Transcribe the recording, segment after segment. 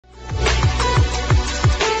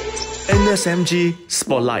NSMG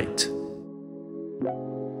SPOTLIGHT。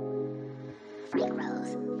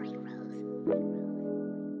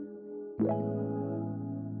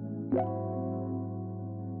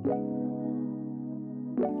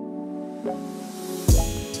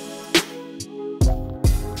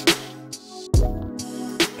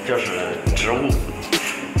就是植物、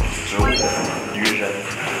与人、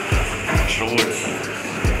植物人。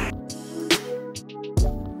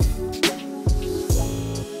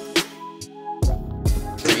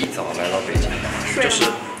这一早来到北京，就是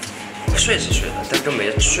睡是睡的，但都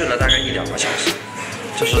没睡了大概1-2个小时。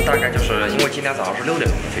就是大概就是因为今天早上是6点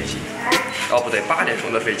钟的飞机，哦不对，8点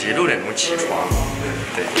钟的飞机，6点钟起床，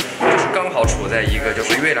对，就是刚好处在一个就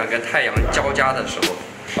是月亮跟太阳交加的时候，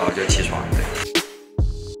然后就起床，对。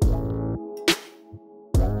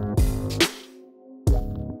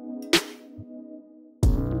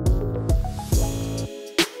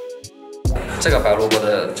这个白萝卜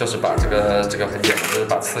的，就是把这个很简单，就是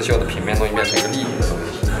把刺绣的平面东西变成一个立体的东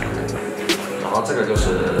西。然后这个就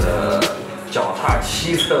是脚踏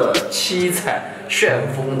七色、七彩旋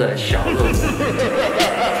风的小肉。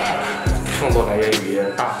创作来源于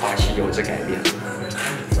《大话西游》之改编。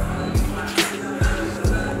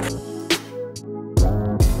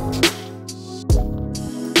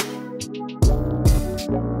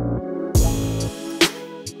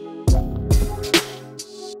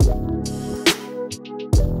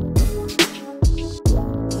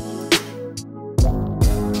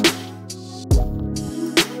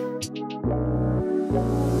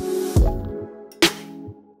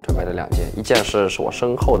准备了2件，一件是我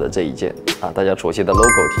身后的这一件啊，大家熟悉的 logo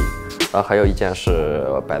T， 然后还有一件是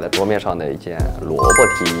摆在桌面上的一件萝卜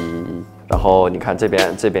T， 然后你看这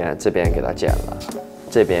边给它剪了，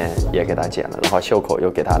这边也给它剪了，然后袖口又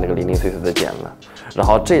给它那个零零碎碎的剪了，然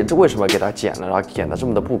后这为什么给它剪了，然后剪的这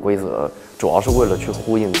么的不规则，主要是为了去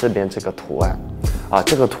呼应这边这个图案啊，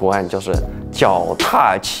这个图案就是脚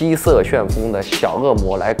踏七色旋风的小恶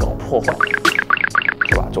魔来搞破坏，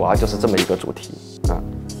是吧？主要就是这么一个主题啊。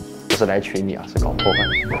不是来娶你啊，是搞破坏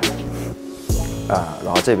啊。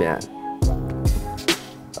然后这边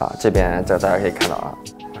大家可以看到啊，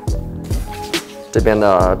这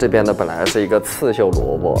边的本来是一个刺绣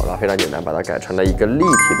萝卜，然后非常简单，把它改成了一个立体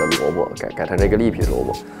的萝卜，改成了一个立体的萝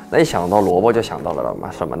卜。那一想到萝卜就想到了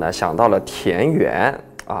什么呢？想到了田园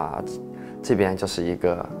啊，这边就是一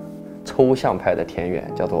个抽象派的田园，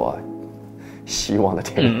叫做希望的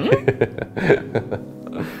田园。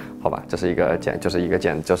好吧，这是一个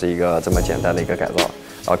这么简单的一个改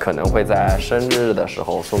造，可能会在生日的时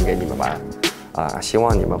候送给你们吧，希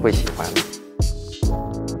望你们会喜欢。